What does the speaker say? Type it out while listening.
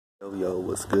Yo,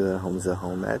 what's good, homies at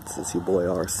home? It's your boy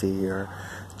RC here.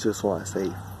 Just want to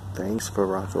say thanks for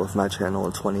rocking with my channel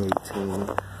in 2018.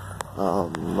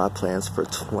 My plans for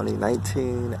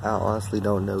 2019, I honestly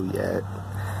don't know yet.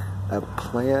 I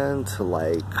plan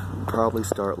to probably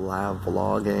start live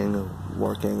vlogging,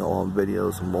 working on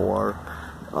videos more,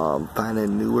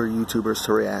 finding newer YouTubers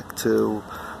to react to.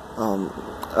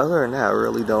 Other than that, I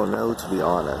really don't know, to be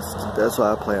honest. That's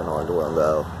what I plan on doing,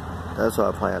 though. That's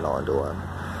what I plan on doing.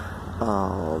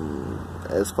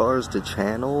 As far as the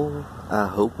channel, I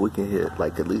hope we can hit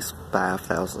at least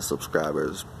 5,000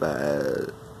 subscribers by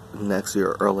next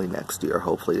year, early next year.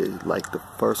 Hopefully, the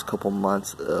first couple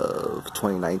months of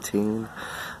 2019.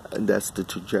 That's the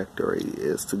trajectory,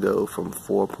 is to go from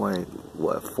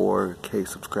 4K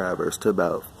subscribers to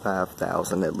about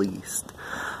 5,000 at least.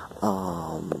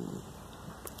 Other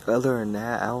than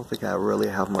that, I don't think I really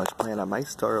have much planned. I might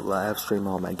start live streaming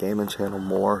on my gaming channel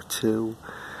more too.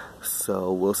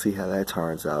 So we'll see how that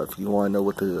turns out. If you want to know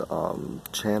what the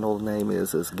channel name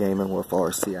is, it's Gaming with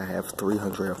RC. I have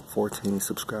 314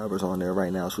 subscribers on there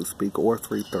right now as we speak, or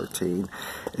 313.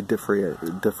 It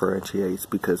differentiates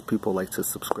because people like to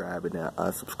subscribe and then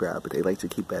unsubscribe, but they like to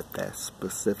keep at that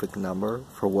specific number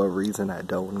for what reason, I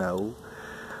don't know.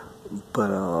 But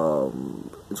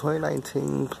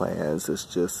 2019 plans,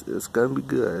 it's gonna be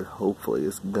good. Hopefully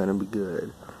it's gonna be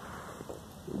good.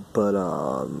 But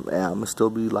I'm gonna still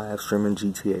be live streaming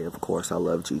GTA, of course. I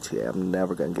love GTA. I'm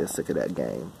never gonna get sick of that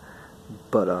game.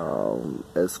 But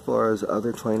as far as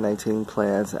other 2019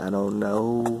 plans, I don't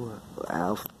know.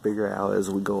 I'll figure out as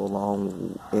we go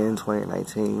along in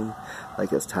 2019.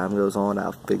 As time goes on,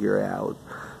 I'll figure out.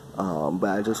 But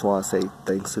I just want to say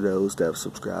thanks to those that have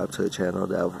subscribed to the channel,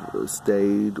 that have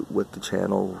stayed with the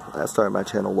channel. I started my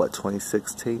channel,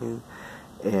 2016?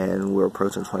 And we're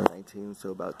approaching 2019,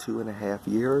 so about 2.5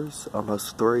 years,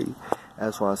 almost 3. I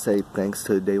just want to say thanks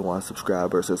to day one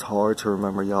subscribers. It's hard to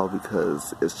remember y'all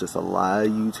because it's just a lot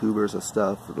of YouTubers and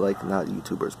stuff, not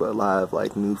YouTubers, but a lot of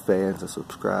new fans and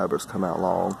subscribers come out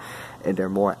along, and they're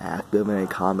more active and they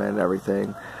comment and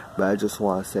everything. But I just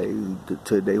want to say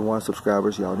to day one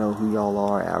subscribers, y'all know who y'all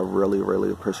are. I really, really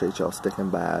appreciate y'all sticking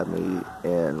by me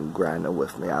and grinding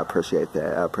with me. I appreciate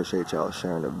that. I appreciate y'all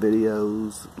sharing the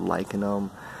videos, liking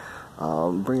them,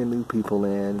 bringing new people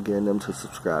in, getting them to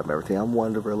subscribe and everything. I'm one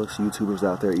of the realest YouTubers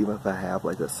out there. Even if I have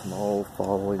a small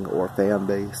following or fan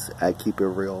base, I keep it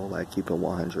real. I keep it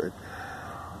 100.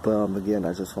 But again,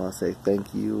 I just want to say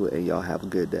thank you, and y'all have a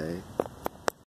good day.